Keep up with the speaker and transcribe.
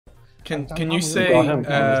Can you say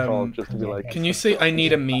can you say I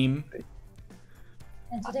need a meme?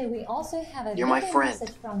 And today we also have a You're my friend.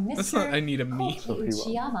 message from Mr. That's not I need a meme. Kōki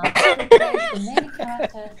Uchiyama, who plays the main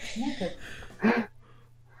character Neku.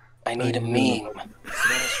 I need a meme.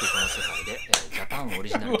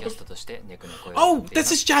 Oh,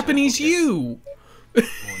 this is Japanese you!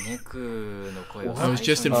 I was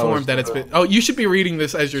just informed that it's been. Oh, you should be reading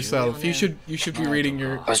this as yourself. You should be reading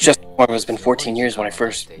your. I was just informed it's been 14 years when I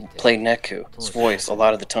first played Neku's voice a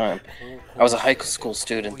lot of the time. I was a high school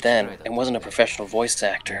student then and wasn't a professional voice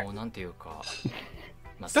actor.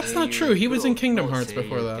 That's not true. He was in Kingdom Hearts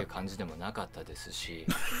before that.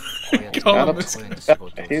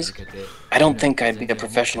 I don't think I'd be a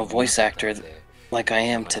professional voice actor like I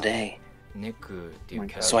am today.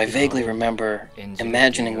 So I vaguely remember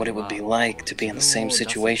imagining what it would be like to be in the same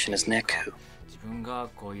situation as Neku,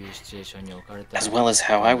 as well as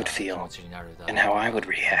how I would feel and how I would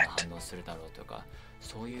react.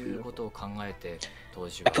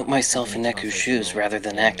 I put myself in Neku's shoes rather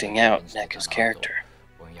than acting out Neku's character.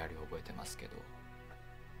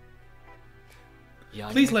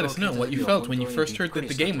 Please let us know what you felt when you first heard that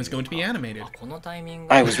the game was going to be animated.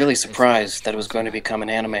 I was really surprised that it was going to become an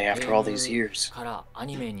anime after all these years.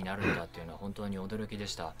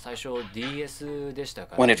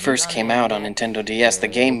 When it first came out on Nintendo DS, the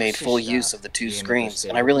game made full use of the two screens,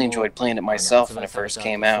 and I really enjoyed playing it myself when it first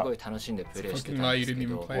came out. Fucking lie, you didn't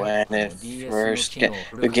even play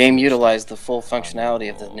The game utilized the full functionality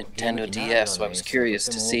of the Nintendo DS, so I was curious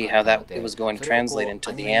to see how it was going to translate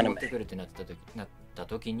into the anime.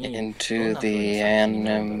 Into the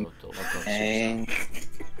anime.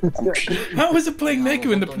 How was it playing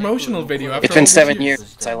Neku in the promotional video after It's been 7 years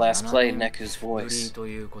since I last played Neku's voice.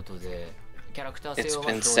 It's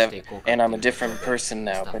been 7, and I'm a different person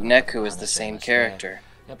now, but Neku is the same character.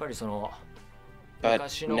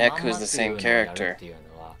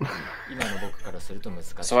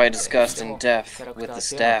 So I discussed in depth with the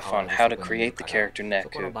staff on how to create the character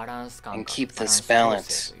Neku and keep this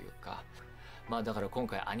balance.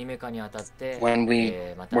 When we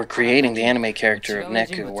were creating the anime character of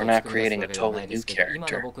Neku, we're not creating a totally new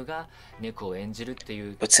character.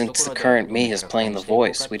 But since the current me is playing the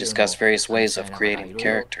voice, we discussed various ways of creating the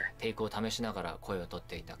character.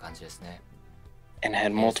 And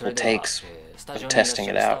had multiple takes of testing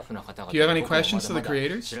it out. Do you have any questions to the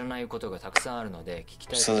creators?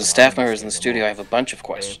 So the staff members in the studio, I have a bunch of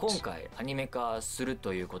questions.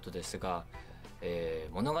 In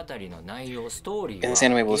this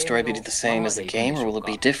anime, will the story be the same as the game, or will it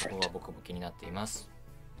be different?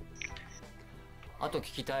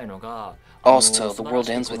 Also, The World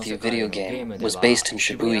Ends With You video game was based in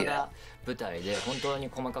Shibuya,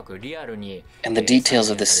 and the details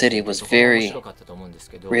of the city was very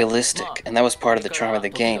realistic, and that was part of the charm of the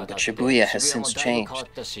game, but Shibuya has since changed,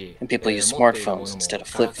 and people use smartphones instead of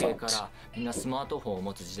flip phones.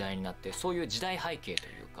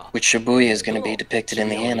 Which Shibuya is going to be depicted in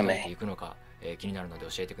the anime.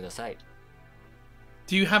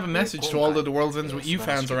 Do you have a message to all of the World Ends With You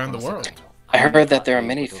fans around the world? I heard that there are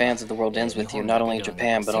many fans of The World Ends With You, not only in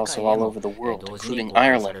Japan, but also all over the world, including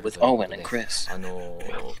Ireland with Owen and Chris.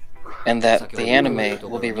 And that the anime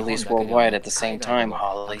will be released worldwide at the same time,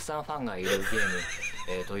 Holly.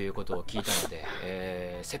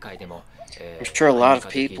 I'm sure a lot of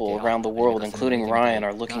people around the world, including Ryan,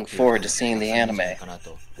 are looking forward to seeing the anime.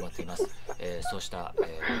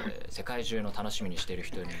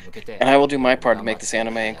 And I will do my part to make this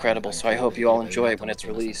anime incredible, so I hope you all enjoy it when it's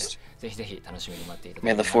released.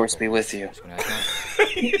 May the Force be with you.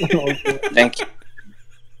 Thank you.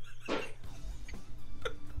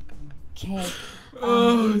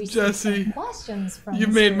 Oh, Jesse, you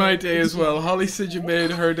made my day as well. Holly said you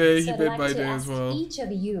made her day, you made my day as well.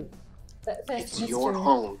 It's your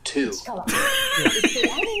home, too. Is the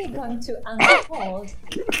anime going to unfold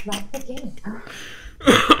like the game?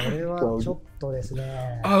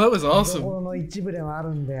 Oh, that was awesome.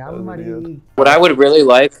 What I would really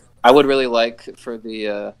like for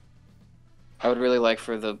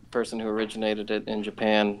the person who originated it in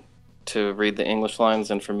Japan to read the English lines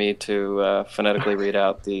and for me to phonetically read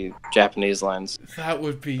out the Japanese lines. That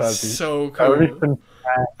would be so cool.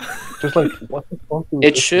 Just like, what the fuck?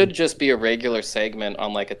 It should just be a regular segment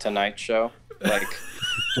on like a Tonight Show. Like,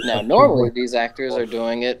 now normally these actors are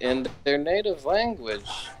doing it in their native language,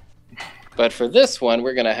 but for this one,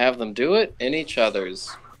 we're gonna have them do it in each other's.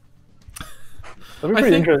 That'd be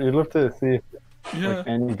pretty interesting. You'd love to see if like,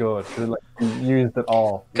 any go to like used at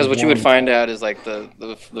all. Because what you would find out is like the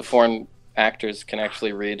foreign actors can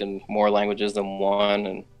actually read in more languages than one,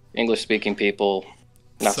 and English-speaking people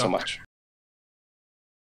not so much.